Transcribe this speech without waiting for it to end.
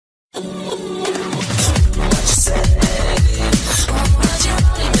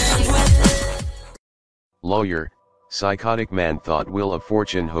Lawyer, psychotic man thought Wheel of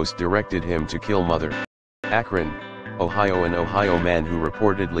Fortune host directed him to kill mother. Akron, Ohio. An Ohio man who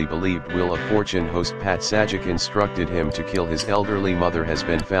reportedly believed Wheel of Fortune host Pat Sajak instructed him to kill his elderly mother has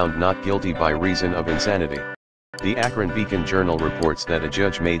been found not guilty by reason of insanity. The Akron Beacon Journal reports that a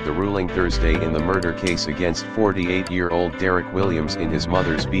judge made the ruling Thursday in the murder case against 48-year-old Derrick Williams in his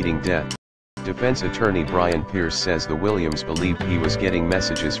mother's beating death. Defense attorney Brian Pierce says the Williams believed he was getting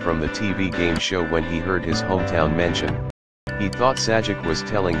messages from the TV game show when he heard his hometown mentioned. He thought Sajak was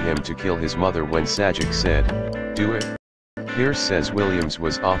telling him to kill his mother when Sajak said, "Do it." Pierce says Williams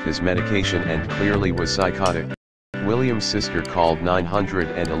was off his medication and clearly was psychotic. Williams' sister called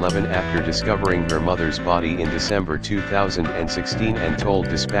 911 after discovering her mother's body in December 2016 and told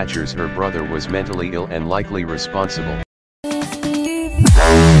dispatchers her brother was mentally ill and likely responsible.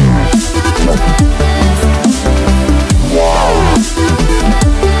 Wow.